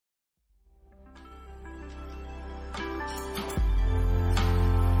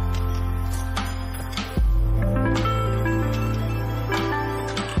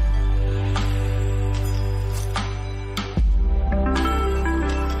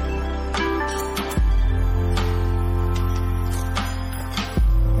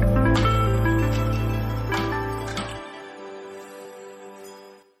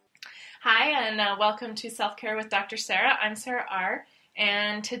Welcome to Self-Care with Dr. Sarah. I'm Sarah R.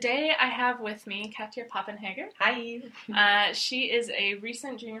 And today I have with me Katja Papenhager. Hi. She is a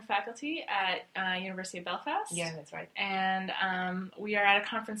recent junior faculty at University of Belfast. Yeah, that's right. And we are at a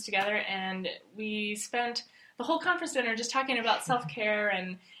conference together, and we spent the whole conference dinner just talking about self-care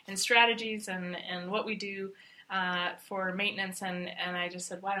and strategies and what we do for maintenance. And I just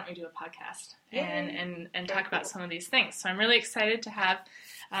said, why don't we do a podcast and talk about some of these things? So I'm really excited to have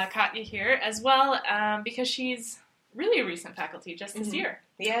Katja here as well, because she's really a recent faculty just this year.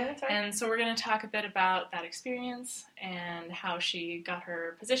 Yeah, that's right. And so we're going to talk a bit about that experience and how she got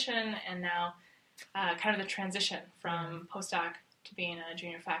her position, and now kind of the transition from postdoc to being a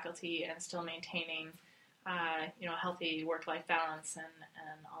junior faculty and still maintaining a healthy work-life balance and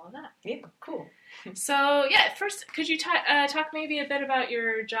all of that. Yeah, cool. So, first, could you talk maybe a bit about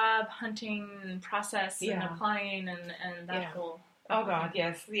your job hunting process and applying and that whole... Oh God,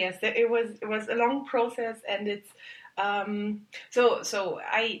 yes. It was a long process, and it's so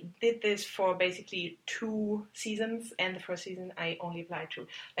I did this for basically 2 seasons, and the first season I only applied to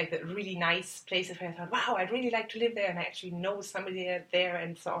like the really nice places where I thought, wow, I'd really like to live there, and I actually know somebody there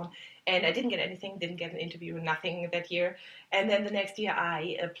and so on. And I didn't get anything, didn't get an interview, nothing that year. And then the next year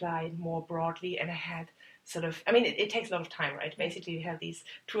I applied more broadly, and I had it takes a lot of time, right? Basically, you have these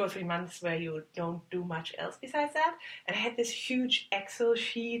 2 or 3 months where you don't do much else besides that. And I had this huge Excel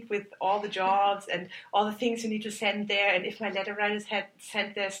sheet with all the jobs and all the things you need to send there, and if my letter writers had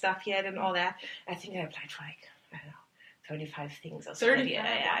sent their stuff yet and all that. I think I applied for 35 things or something.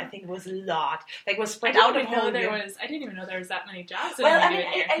 Yeah, I think it was a lot. Like, it was spread out over the whole year. I didn't even know there was that many jobs.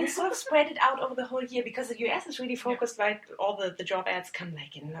 I sort of spread it out over the whole year because the US is really focused, right? All the job ads come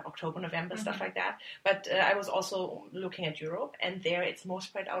like in October, November, stuff like that. But I was also looking at Europe, and there it's more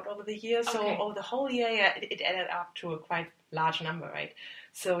spread out over the year. So over the whole year, it added up to a quite large number, right?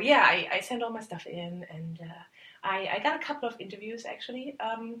 So I sent all my stuff in, and I got a couple of interviews actually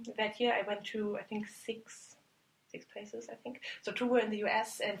that year. I went to, I think, six places, I think. So 2 were in the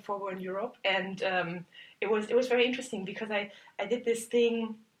US and 4 were in Europe. And it was very interesting because I did this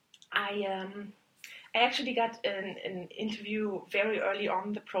thing. I actually got an interview very early on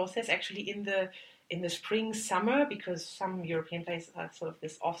in the process, actually in the spring, summer, because some European places have sort of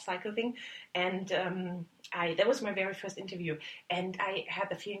this off-cycle thing. And that was my very first interview. And I had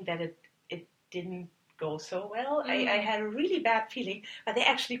the feeling that it didn't go so well. I had a really bad feeling, but they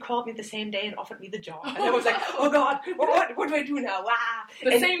actually called me the same day and offered me the job. And I was like, oh God, what do I do now? Wow.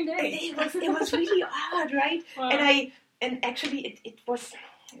 Same day. It was really odd, right? Wow. And actually it was...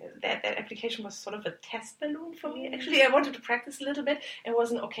 That application was sort of a test balloon for me. Actually, I wanted to practice a little bit. It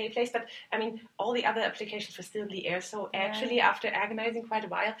was an okay place, but I mean, all the other applications were still in the air. So actually, after agonizing quite a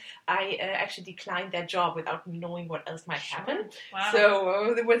while, I actually declined that job without knowing what else might happen. Wow.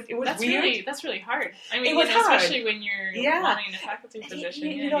 So it was weird. That's really hard. I mean, it was hard. Especially when you're wanting a faculty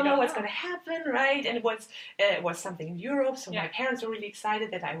position. You don't know what's going to happen, right? And it was something in Europe, so my parents were really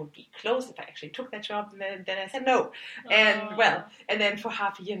excited that I would be close if I actually took that job. And then I said no. And then for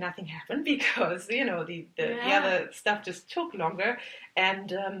half a year, nothing happened because, the other stuff just took longer. And,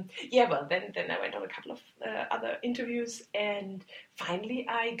 then I went on a couple of other interviews, and finally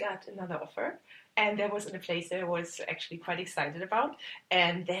I got another offer. And that was in a place that I was actually quite excited about.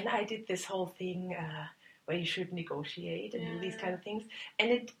 And then I did this whole thing where you should negotiate and do these kind of things.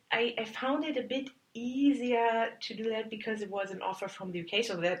 And I found it a bit easier to do that because it was an offer from the UK.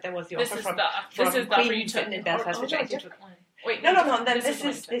 So that was the offer from Queen's in Belfast, which I took. Wait, no.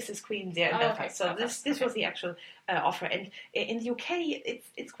 This is Queen's, in Belfast. So this was the actual offer. And in the UK,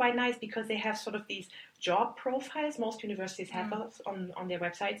 it's quite nice because they have sort of these job profiles. Most universities have those on their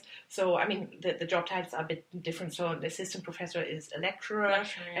websites. So, I mean, the job titles are a bit different. So, an assistant professor is a lecturer,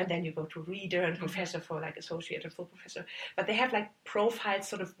 and then you go to reader and professor for like associate and full professor. But they have like profiles,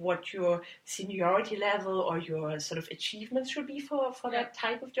 sort of what your seniority level or your sort of achievements should be for that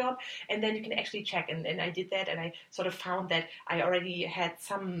type of job. And then you can actually check. And I did that, and I sort of found that I already had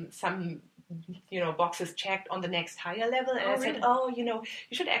some boxes checked on the next higher level, and I said, you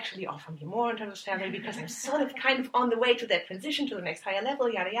should actually offer me more in terms of salary because I'm sort of kind of on the way to that transition to the next higher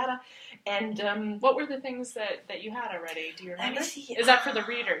level, yada yada. And what were the things that you had already? Do you remember? Let me see. Is that for the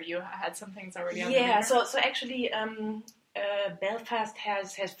reader? You had some things already on the reader? Yeah, so actually Belfast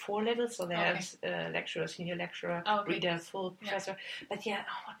has 4 levels, so there's lecturer, senior lecturer, reader, full professor. But what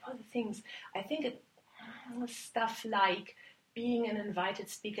were the things? I think it was stuff like being an invited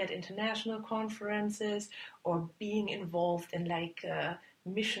speaker at international conferences or being involved in like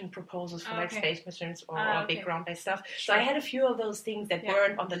mission proposals for like space missions or big ground-based stuff. Sure. So I had a few of those things that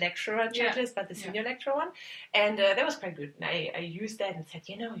weren't on the lecturer checklist, but the senior lecturer one. And that was quite good. And I used that and said,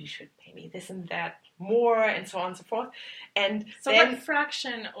 you should pay me this and that more and so on and so forth. And so then, what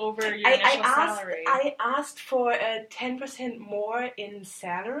fraction over your initial salary? I asked for 10% more in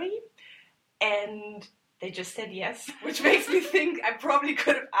salary, and they just said yes, which makes me think I probably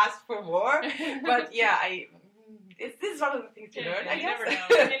could have asked for more. But yeah, this is one of the things you learn, I guess.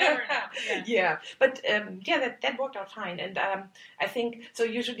 You never know. Yeah. But that worked out fine. And I think, so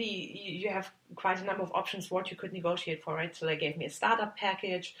usually you have quite a number of options what you could negotiate for, right? So they gave me a startup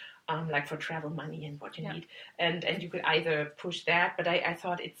package, like for travel money and what you need. And you could either push that, but I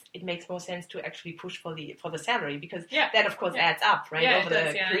thought it makes more sense to actually push for the salary, because that of course adds up, right? Yeah, over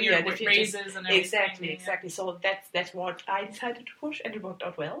the career. And raises and everything. Exactly. So that's what I decided to push, and it worked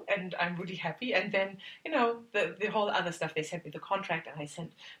out well, and I'm really happy. And then, the whole other stuff, they sent me the contract, and I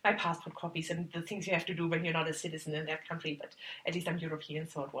sent my passport copies and the things you have to do when you're not a citizen in that country, but at least I'm European,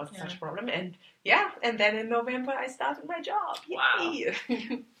 so it wasn't such a problem. And then in November I started my job. Yay.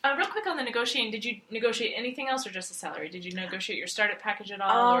 Wow. Real quick on the negotiating, did you negotiate anything else or just a salary? Did you negotiate your startup package at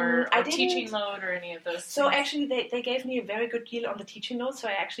all, or teaching load, or any of those So things? Actually they gave me a very good deal on the teaching load, so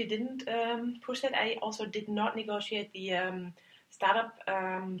I actually didn't push that. I also did not negotiate the startup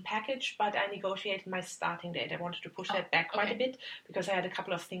package, but I negotiated my starting date. I wanted to push that back quite a bit, because I had a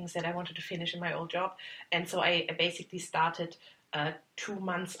couple of things that I wanted to finish in my old job, and so I basically started 2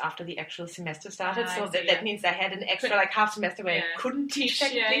 months after the actual semester started. So that means I had an extra half semester where I couldn't teach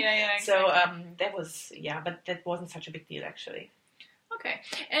technically. Exactly. So that was, but that wasn't such a big deal actually. Okay.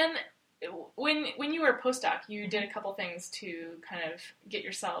 And when you were a postdoc, you did a couple things to kind of get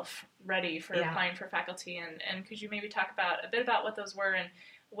yourself ready for applying for faculty, and could you maybe talk a bit about what those were and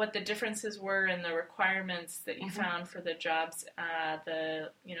what the differences were in the requirements that you found for the jobs, the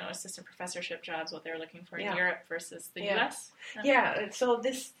assistant professorship jobs, what they were looking for in Europe versus the U.S.? So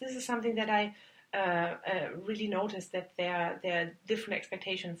this is something that I really noticed, that there are different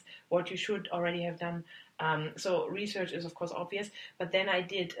expectations, what you should already have done. So research is of course obvious, but then I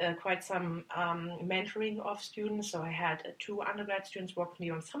did quite some mentoring of students. So I had 2 undergrad students work with me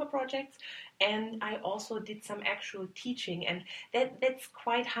on summer projects, and I also did some actual teaching, and that's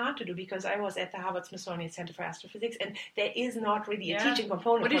quite hard to do, because I was at the Harvard Smithsonian Center for Astrophysics, and there is not really a teaching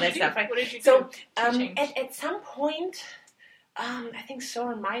component for that stuff. Right? What did you do? So at some point, I think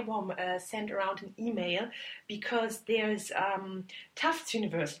Soren Maibaum sent around an email, because there's Tufts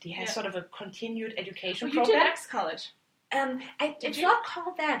University has sort of a continued education program. You did X College. It's not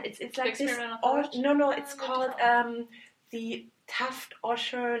called that. It's like this. It's called the Tufts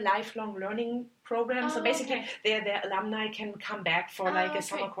Osher Lifelong Learning Program. So basically, their alumni can come back for a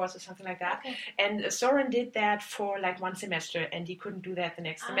summer course or something like that. Okay. And Soren did that for 1 semester, and he couldn't do that the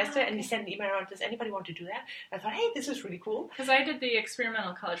next semester. And he sent an email around, does anybody want to do that? I thought, hey, this is really cool. Because I did the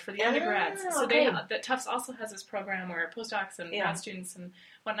experimental college for the undergrads. So Tufts also has this program where postdocs and grad students and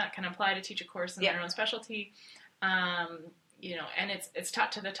whatnot can apply to teach a course in their own specialty. And it's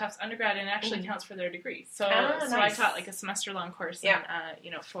taught to the Tufts undergrad, and it actually counts for their degrry. So nice. I taught a semester-long course, and,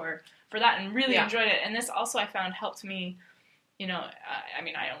 for that, and really enjoyed it. And this also I found helped me, I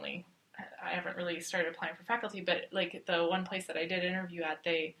haven't really started applying for faculty, but the one place that I did interview at,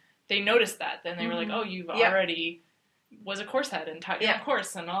 they noticed that. Then they were like, oh, you've already was a course head and taught your own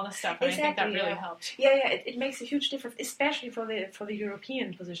course and all this stuff, and I think that really helped. It makes a huge difference, especially for the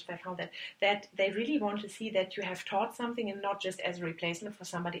European position. I found that they really want to see that you have taught something, and not just as a replacement for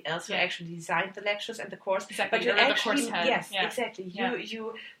somebody else who actually designed the lectures and the course. Exactly. But you actually, the course head. Exactly.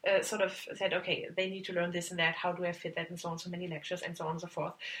 You sort of said, okay, they need to learn this and that. How do I fit that in so many lectures and so on and so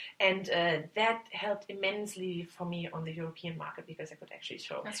forth? And that helped immensely for me on the European market, because I could actually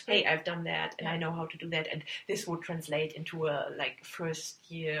show, hey, I've done that, and I know how to do that, and this would translate into a first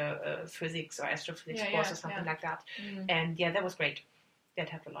year physics or astrophysics course or something like that. And that was great. That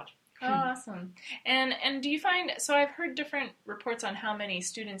helped a lot. Oh, awesome. And do you find, so I've heard different reports on how many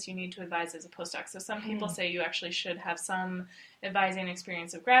students you need to advise as a postdoc. So some people say you actually should have some advising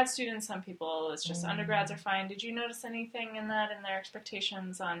experience of grad students. Some people, it's just undergrads are fine. Did you notice anything in that, in their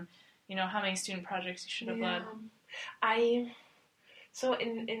expectations on, how many student projects you should have led? So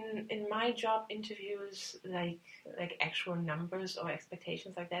in my job interviews, like actual numbers or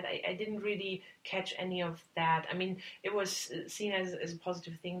expectations like that, I didn't really catch any of that. I mean, it was seen as a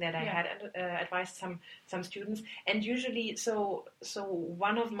positive thing that I had advised some students, and usually, so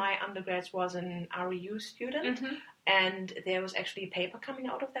one of my undergrads was an REU student. Mm-hmm. And there was actually a paper coming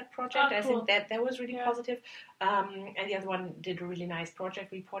out of that project. Oh, cool. I think that was really positive. And the other one did a really nice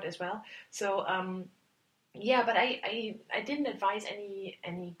project report as well. So, but I didn't advise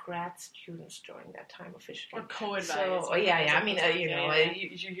any grad students during that time officially. Or co-advise. So, I mean,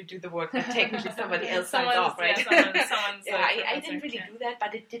 you do the work that technically somebody else signs off, right? I didn't really do that,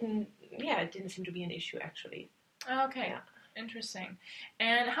 but it didn't seem to be an issue actually. Okay. Yeah. Interesting.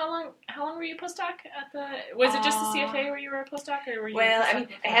 And how long were you postdoc at the? Was it just the CFA where you were a postdoc, or were you? Well, I mean,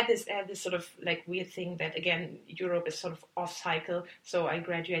 I had this sort of like weird thing that again, Europe is sort of off cycle. So I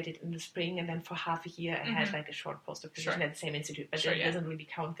graduated in the spring, and then for half a year I had like a short postdoc position at the same institute, but it doesn't really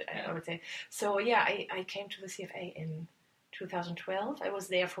count. I would say. So I came to the CFA in 2012. I was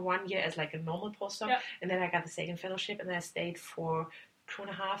there for 1 year as like a normal postdoc, and then I got the Sagan Fellowship, and then I stayed for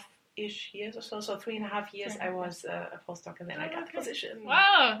 2.5-ish years or so 3.5 years I was a postdoc, and then I got the position.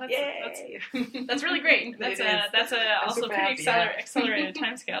 Wow, that's really great. That's also pretty accelerated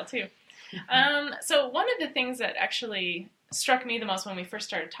timescale too. So one of the things that actually struck me the most when we first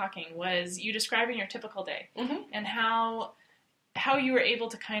started talking was you describing your typical day and how you were able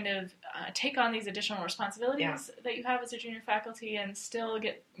to kind of take on these additional responsibilities that you have as a junior faculty and still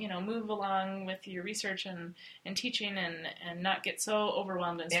get, move along with your research and teaching and not get so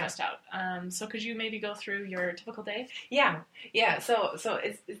overwhelmed and stressed out. So could you maybe go through your typical day? Yeah. So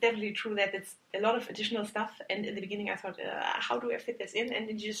it's definitely true that it's a lot of additional stuff. And in the beginning I thought, how do I fit this in? And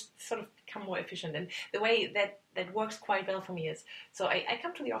then you just sort of become more efficient. And the way that works quite well for me is, so I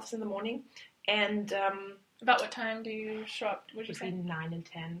come to the office in the morning and... About what time do you show up? Between 9 and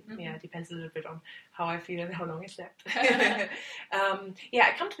 10. Mm-hmm. Yeah, it depends a little bit on how I feel and how long I slept. I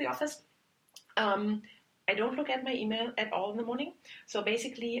come to the office. I don't look at my email at all in the morning. So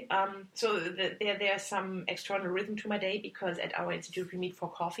basically, there's some external rhythm to my day because at our institute we meet for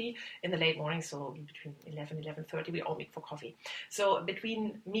coffee in the late morning. So between 11 and 11:30 we all meet for coffee. So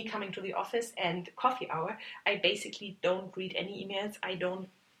between me coming to the office and coffee hour, I basically don't read any emails. I don't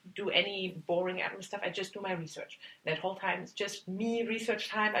do any boring admin stuff. I just do my research. That whole time it's just me research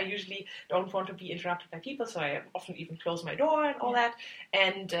time. I usually don't want to be interrupted by people, so I often even close my door and all that.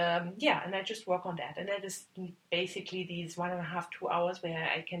 And and I just work on that. And that is basically these 1.5-2 hours where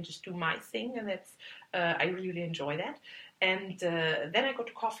I can just do my thing, and that's I really enjoy that. And then I go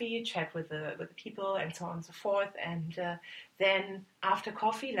to coffee, chat with the people, and so on and so forth. And then after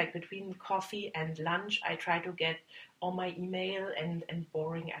coffee, like between coffee and lunch, I try to get all my email and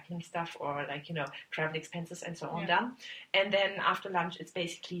boring admin stuff or travel expenses and so on done. And then after lunch, it's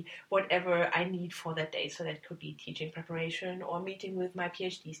basically whatever I need for that day. So that could be teaching preparation or meeting with my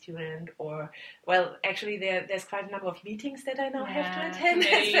PhD student or, well, actually there's quite a number of meetings that I now have to attend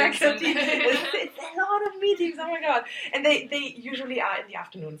as faculty. It's a lot of meetings, oh my God. And they usually are in the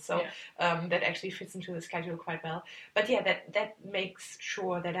afternoon. So that actually fits into the schedule quite well. But that makes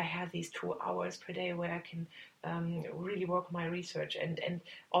sure that I have these 2 hours per day where I can really work on my research, and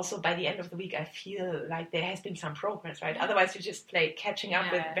also by the end of the week I feel like there has been some progress, right? Otherwise you just play catching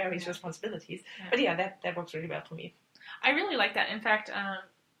up with various responsibilities. But that works really well for me. I really like that. In fact,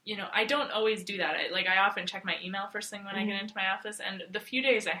 I don't always do that. I often check my email first thing when I get into my office, and the few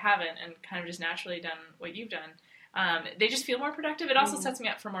days I haven't and kind of just naturally done what you've done, they just feel more productive. It also sets me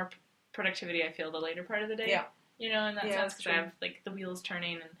up for more productivity, I feel, the later part of the day. In that sense, because I have the wheels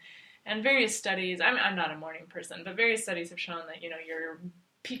turning and various studies, I'm not a morning person, but various studies have shown that, your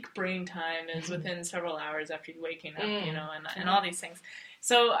peak brain time is within several hours after you waking up, and all these things.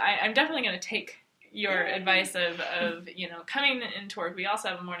 So I'm definitely going to take your advice of coming into work. We also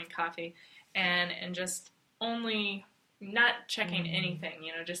have a morning coffee and just only not checking anything,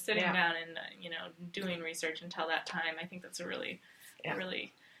 just sitting down and, doing research until that time. I think that's a really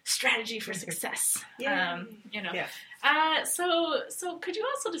strategy for success. So could you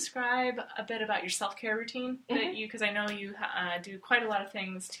also describe a bit about your self-care routine that because I know you do quite a lot of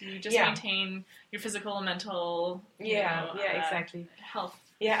things to just maintain your physical and mental exactly health.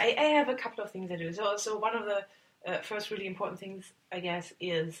 I have a couple of things I do. So one of the first really important things, I guess,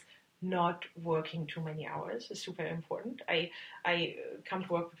 is not working too many hours. Is super important. I come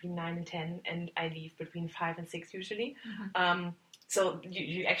to work between 9 and 10 and I leave between 5 and 6 usually. So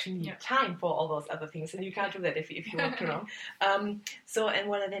you actually need time for all those other things, and you can't do that if you work too long. And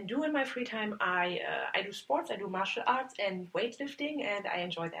what I then do in my free time, I do sports, I do martial arts and weightlifting, and I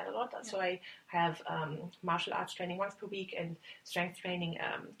enjoy that a lot. So I have martial arts training once per week and strength training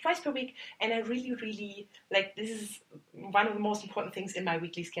twice per week, and I really, really, like, this is one of the most important things in my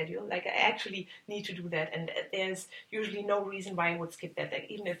weekly schedule. Like, I actually need to do that, and there's usually no reason why I would skip that. Like,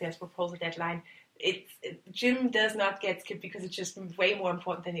 even if there's proposal deadline, gym does not get skipped because it's just way more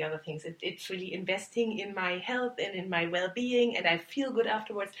important than the other things. It's really investing in my health and in my well-being, and I feel good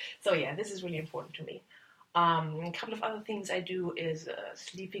afterwards. So yeah, this is really important to me. A couple of other things I do is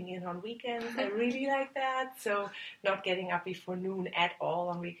sleeping in on weekends. I really like that. So not getting up before noon at all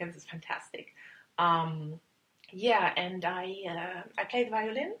on weekends is fantastic. And I play the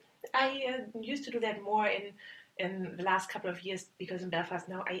violin. I used to do that more in the last couple of years, because in Belfast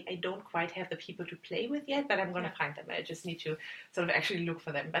now I don't quite have the people to play with yet, but I'm going to find them. I just need to sort of actually look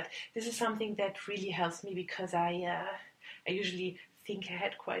for them. But this is something that really helps me, because I usually think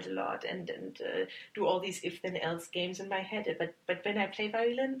ahead quite a lot and do all these if then else games in my head. But when I play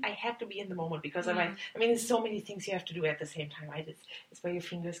violin, I have to be in the moment, because otherwise, I mean, there's so many things you have to do at the same time, right? It's where your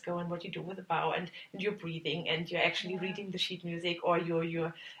fingers go and what you do with the bow and your breathing, and you're actually reading the sheet music, or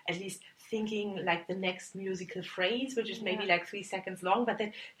you're at least thinking like the next musical phrase, which is maybe like 3 seconds long, but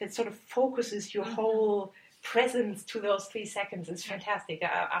that sort of focuses your whole presence to those 3 seconds. It's fantastic.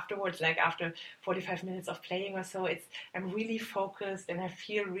 Afterwards, like after 45 minutes of playing or so, I'm really focused and I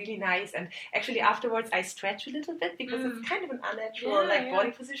feel really nice. And actually afterwards I stretch a little bit, because it's kind of an unnatural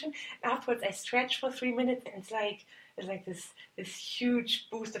body position. Afterwards I stretch for 3 minutes, and it's like this huge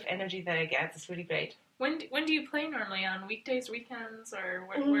boost of energy that I get. It's really great. When do you play normally? On weekdays, weekends, or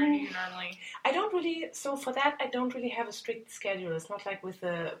where do you normally? I don't really. So for that, I don't really have a strict schedule. It's not like with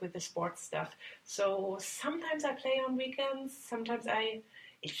the sports stuff. So sometimes I play on weekends. Sometimes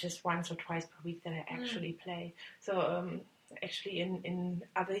it's just once or twice per week that I actually play. So actually, in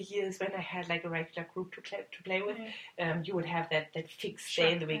other years when I had like a regular group to play with, you would have that fixed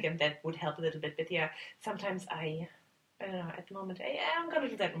day in the weekend that would help a little bit. But yeah, sometimes I don't know, at the moment, I'm going to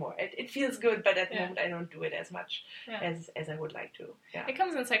do that more. It feels good, but at the moment I don't do it as much as I would like to. Yeah. It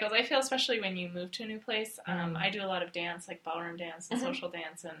comes in cycles. I feel especially when you move to a new place. I do a lot of dance, like ballroom dance and social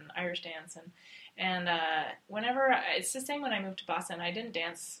dance and Irish dance. And whenever, it's the same when I moved to Boston. I didn't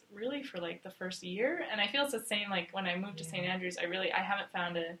dance really for like the first year. And I feel it's the same like when I moved to St. Andrews. I haven't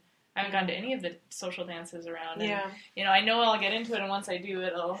gone to any of the social dances around. And, I know I'll get into it, and once I do,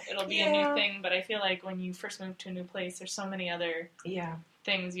 it'll be a new thing. But I feel like when you first move to a new place, there's so many other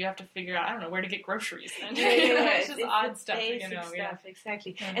things you have to figure out. I don't know where to get groceries. And, it's just odd stuff.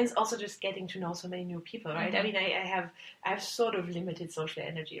 Exactly. And it's also just getting to know so many new people, right? I mean, I have sort of limited social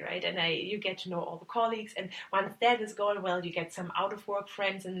energy, right? And you get to know all the colleagues, and once that is going well, you get some out of work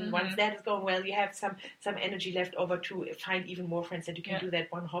friends, and once that is going well, you have some energy left over to find even more friends that you can do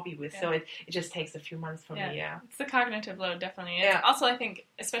that one hobby with. So it just takes a few months for me. Yeah, it's the cognitive load, definitely. It's also, I think,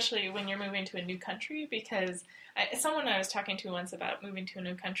 especially when you're moving to a new country, because someone I was talking to once about moving to a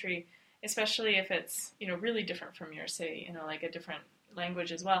new country, especially if it's, really different from your city, like a different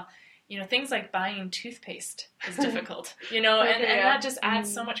language as well. Things like buying toothpaste is difficult, and that just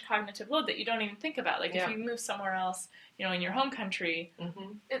adds so much cognitive load that you don't even think about. Like if you move somewhere else, in your home country,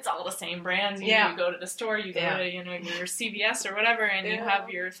 it's all the same brands. You go to the store, you go to, your CVS or whatever, and you have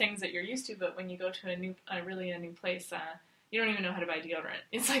your things that you're used to. But when you go to a new place, you don't even know how to buy deodorant.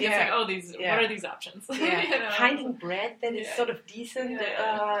 It's like, what are these options? Finding bread that is sort of decent.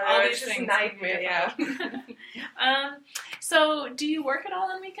 All these it's things. Just a nightmare. So, do you work at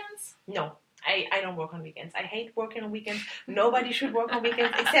all on weekends? No. I don't work on weekends. I hate working on weekends. Nobody should work on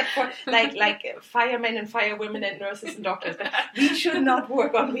weekends except for like firemen and firewomen and nurses and doctors. But we should not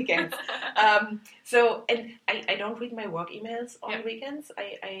work on weekends. And I don't read my work emails on weekends.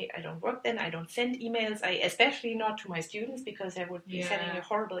 I don't work then. I don't send emails. Especially not to my students, because I would be setting a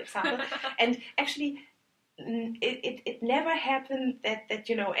horrible example. And actually, it never happened that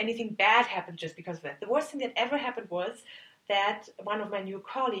anything bad happened just because of that. The worst thing that ever happened was that one of my new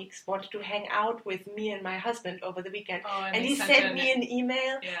colleagues wanted to hang out with me and my husband over the weekend. And he sent me an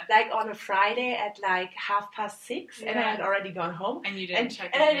email like on a Friday at like 6:30, and I had already gone home. And you didn't check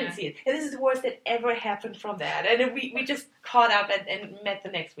it. And I didn't see it. And this is the worst that ever happened from that. And then we just caught up and met the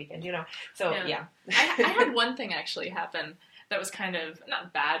next weekend, So, I had one thing actually happen that was kind of,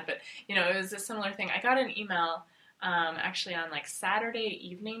 not bad, but, it was a similar thing. I got an email actually on like Saturday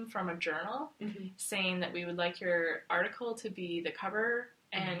evening from a journal saying that we would like your article to be the cover,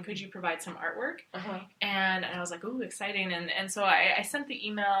 and could you provide some artwork? And I was like, ooh, exciting. And so I sent the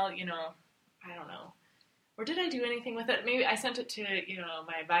email, I don't know, or did I do anything with it? Maybe I sent it to,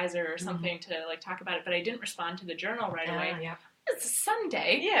 my advisor or something to talk about it, but I didn't respond to the journal right away. Yeah. It's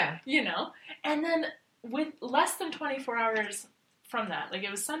Sunday. Yeah. And then with less than 24 hours from that, it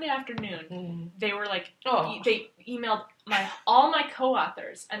was Sunday afternoon, they were they emailed all my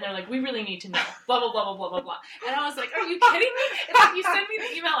co-authors, and they're like, we really need to know, blah, blah, blah, blah, blah, blah, blah. And I was like, are you kidding me? It's like you send me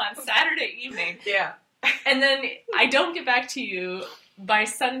the email on Saturday evening. Yeah. And then I don't get back to you by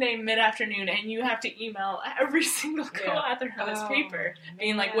Sunday mid-afternoon, and you have to email every single co-author on this paper,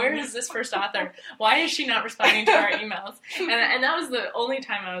 being like, where is this first author? Why is she not responding to our emails? And that was the only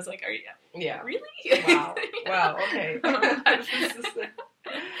time I was like, are you... Yeah. Really? Wow. Wow, okay.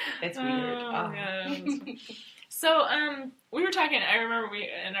 That's weird. Yeah. So, we were talking, I remember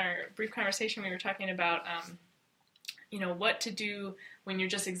in our brief conversation, we were talking about, what to do when you're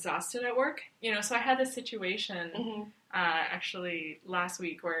just exhausted at work. So I had this situation, actually last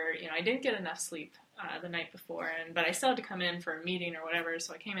week where, I didn't get enough sleep the night before, but I still had to come in for a meeting or whatever,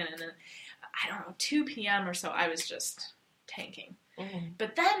 so I came in, and then, 2 p.m. or so, I was just tanking.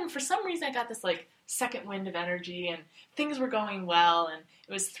 But then, for some reason, I got this, second wind of energy, and things were going well, and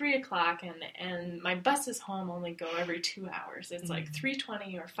it was 3 o'clock, and my buses home only go every 2 hours. It's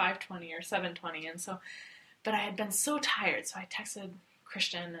 3:20 or 5:20 or 7:20, and so, but I had been so tired, so I texted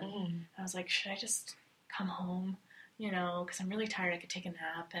Christian, and I was like, should I just come home, because I'm really tired, I could take a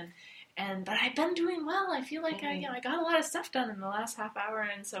nap, but I've been doing well. I feel like I got a lot of stuff done in the last half hour,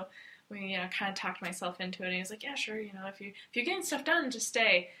 and so we kind of talked myself into it, and he was like, yeah, sure, if you're getting stuff done, just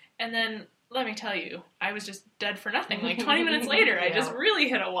stay. And then, let me tell you, I was just dead for nothing. 20 minutes later, I just really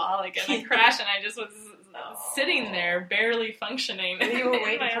hit a wall, and I crashed, and I just was sitting there, barely functioning. And you were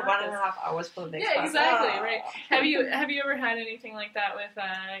waiting for 1.5 hours for the next bus. Yeah, exactly, right. Have you ever had anything like that with,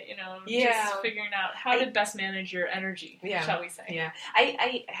 just figuring out how to best manage your energy, shall we say? Yeah,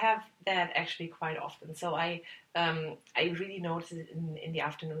 I have that actually quite often. So I really notice it in the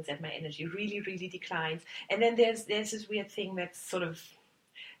afternoons that my energy really, really declines. And then there's this weird thing that's sort of...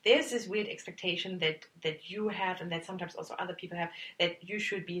 There's this weird expectation that you have, and that sometimes also other people have, that you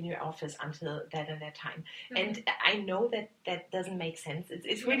should be in your office until that and that time. And I know that doesn't make sense.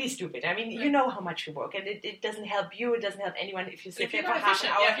 It's really stupid. I mean, you know how much you work, and it doesn't help you. It doesn't help anyone if you sit there for half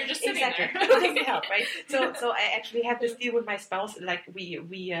an hour. Yeah, if you're just sitting there. It doesn't help, right? So I actually have this deal with my spouse.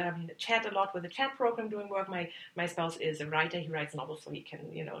 We chat a lot with the chat program doing work. My spouse is a writer. He writes novels, so he can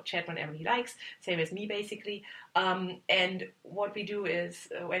chat whenever he likes. Same as me, basically. And what we do is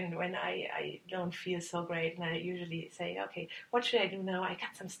when I don't feel so great, and I usually say, okay, what should I do now? I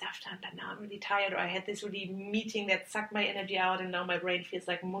got some stuff done, but now I'm really tired, or I had this really meeting that sucked my energy out, and now my brain feels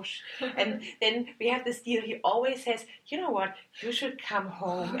like mush. And then we have this deal. He always says, you know what? You should come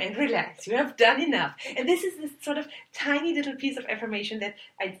home and relax. You have done enough. And this is this sort of tiny little piece of information that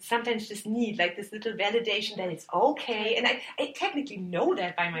I sometimes just need, like this little validation that it's okay. And I technically know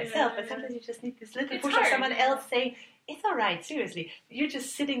that by myself, but sometimes you just need this little push of someone else saying, it's all right, seriously. You're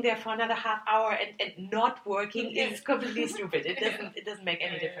just sitting there for another half hour and not working is completely stupid. It doesn't make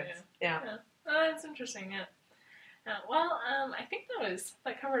any difference. Yeah. Oh, that's interesting, yeah. Well, I think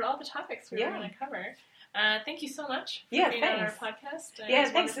that covered all the topics we were going to cover. Thank you so much for being on our podcast.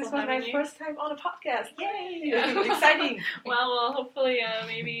 Thanks. This was my first time on a podcast. Yay! Exciting. Well, we'll hopefully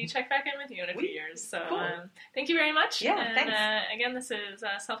maybe check back in with you in a few years. So cool. Thank you very much. Yeah, and, thanks. Again, this is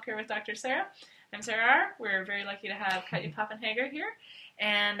Self-Care with Dr. Sarah. I'm Sarah R. We're very lucky to have Katja Pappenhager here.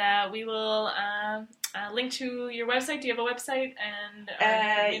 And we will link to your website. Do you have a website? And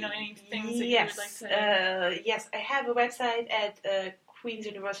any things that you would like to... yes, I have a website at Queen's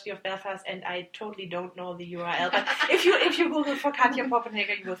University of Belfast, and I totally don't know the URL. But if you Google for Katja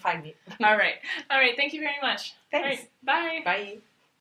Pappenhager, you will find me. All right. Thank you very much. Thanks. All right. Bye. Bye.